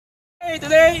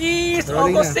Today is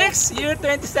August 6, year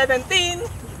 2017.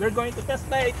 We're going to test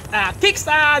flight Kyxz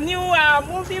new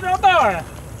multi-rotor.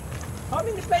 How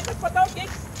many flight pa to,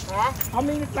 Kyxz? How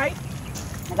many flight?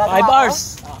 5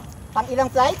 hours. Pang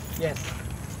ilang flight? Yes.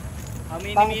 How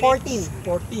many Pang minutes?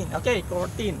 14. 14. Okay,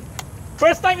 14.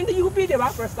 First time in the UP, di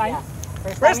ba? First time?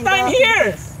 Yeah. First time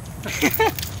here!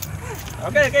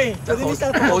 Okay.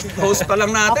 Host pa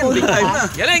lang natin, big time na.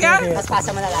 Galing ha? Tapos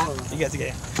pasa mo na lang.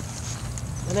 Sige.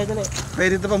 Dali.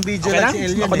 Pwede ito pang video Okay lang lang? si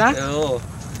Elian Ako na? Oo.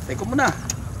 Teka muna.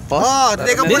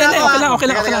 Teka Hindi, muna. okay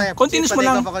lang. Continuous mo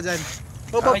lang. Pop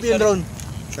up yung drone.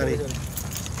 Sorry. Ano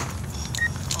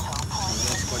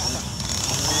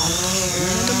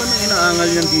naman ang inaangal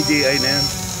niyang DJI na yan?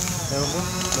 Ewan ko.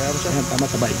 Mayroon siya. Tama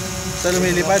sabay. Saan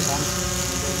lumilipad?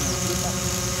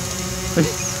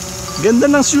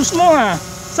 Ganda ng shoes mo ha.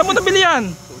 Saan mo nabili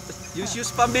yan? Yung shoes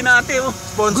pambinati oh.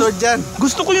 Sponsored dyan.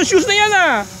 Gusto ko yung shoes na yan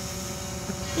ha.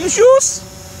 Yung shoes.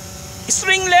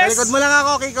 Stringless. Talikod mo lang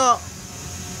ako, Kiko.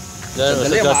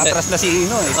 Dali, maatras na si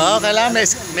Ino eh. Oo, kailangan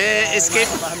may escape.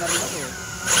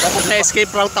 Dapat may escape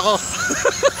route ako.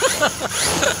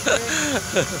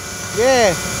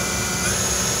 Yeah.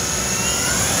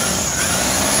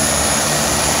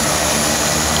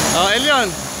 Oh, Elion.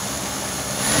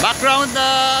 Background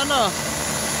ano?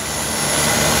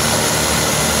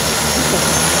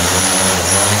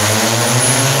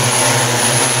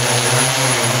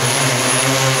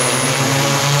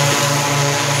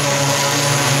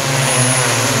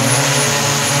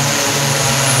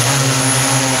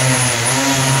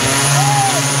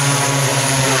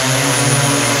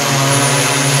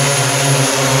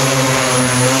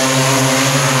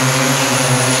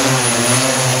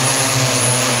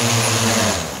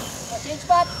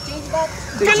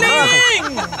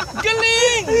 Galing!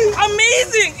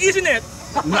 Amazing! Isn't it?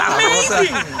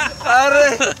 Amazing!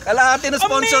 Pare, kalahati na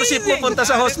sponsorship pupunta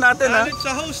sa host natin ha.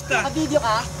 Sa host ah. Naka-video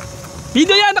ka?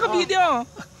 Video yan, naka-video.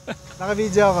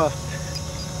 Naka-video ako.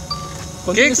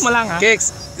 Continuous mo lang ha.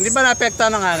 Kyxz, hindi ba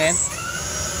naapektuhan ng hangin?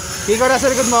 Kiko, nasa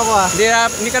likod mo ako ha.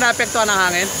 Hindi ka naapektuhan ng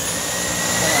hangin?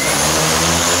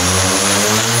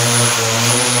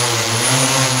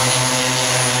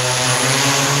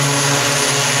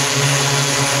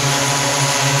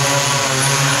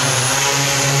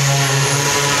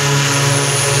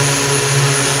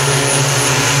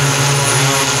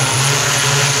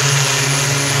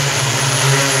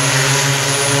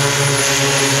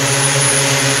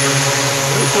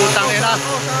 Putang ina.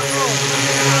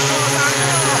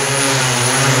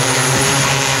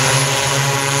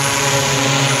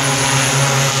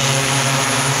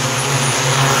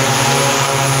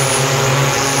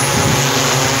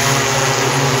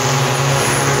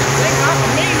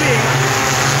 Amazing!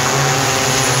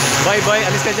 Boy,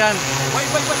 alis ka dyan. Boy,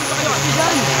 dito kayo.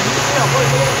 Diyan. Dito kayo. Boy.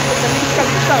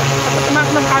 Dito. Tumak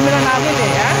ng camera namin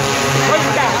eh, ha? Boy,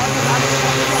 ka.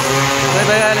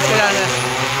 Boy, alis ka dyan.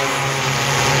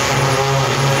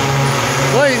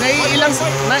 Boy, naiilang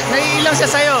siya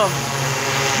sa'yo.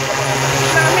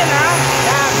 Namin ha?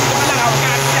 Yan. Dito ka lang. Hawak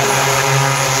ka.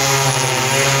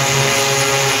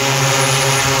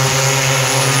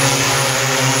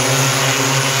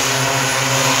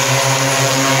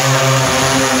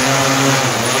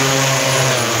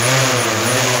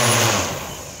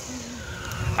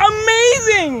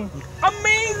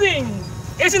 Amazing!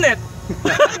 Isn't it?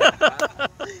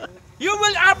 You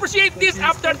will appreciate this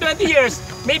after 20 years.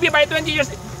 Maybe by 20 years,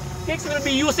 Kyxz will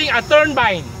be using a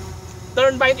turbine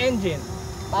engine.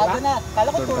 Bago na. Kala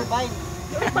ko turbine.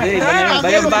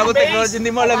 Bagong technology,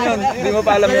 hindi mo alam yun. Hindi mo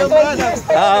pa alam yun.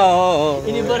 Oo.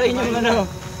 Iniba rin yung ano.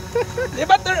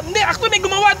 Diba? Hindi, actually may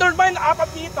gumawa turbine,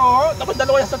 4 dito, tapos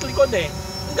 2 sa likod eh.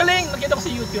 Ang galing, nakita ko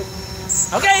sa YouTube.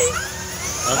 Okay?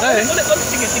 Ulit.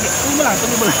 Sige. Tuloy mo lang.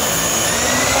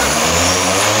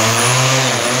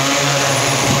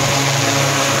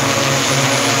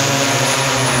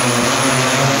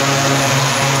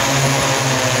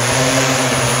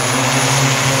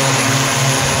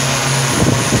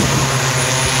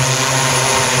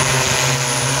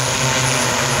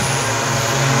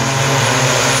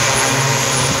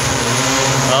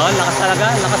 Oh, lakas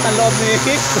talaga. Lakas ng loob ni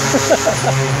Kyxz.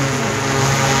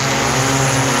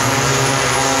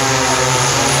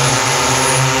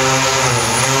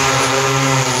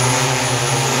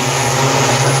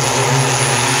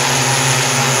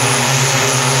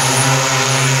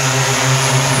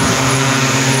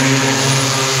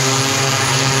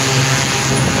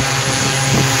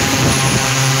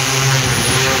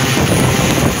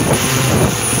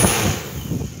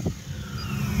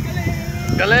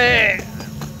 Galing!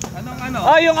 Anong ano?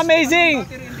 Oh, yung amazing!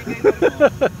 Kung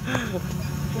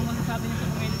ano sabi niyo sa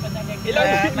mga ilipad na Ilang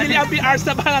milliampere hours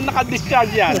na ba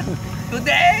naka-discharge yan?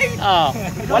 Today?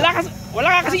 Wala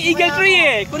ka kasi Eagle Tree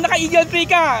eh. Kung naka-Eagle Tree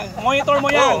ka, monitor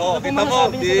mo yan. Oo, Ano po kita mo.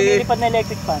 masasabi niyo sa lumilipad na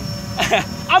electric fan?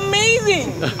 Amazing!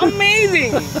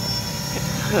 Amazing!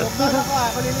 Paano ko ah,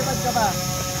 kung lilipad ka ba?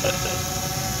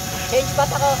 Change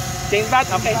bat ako. Change bat?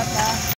 Okay.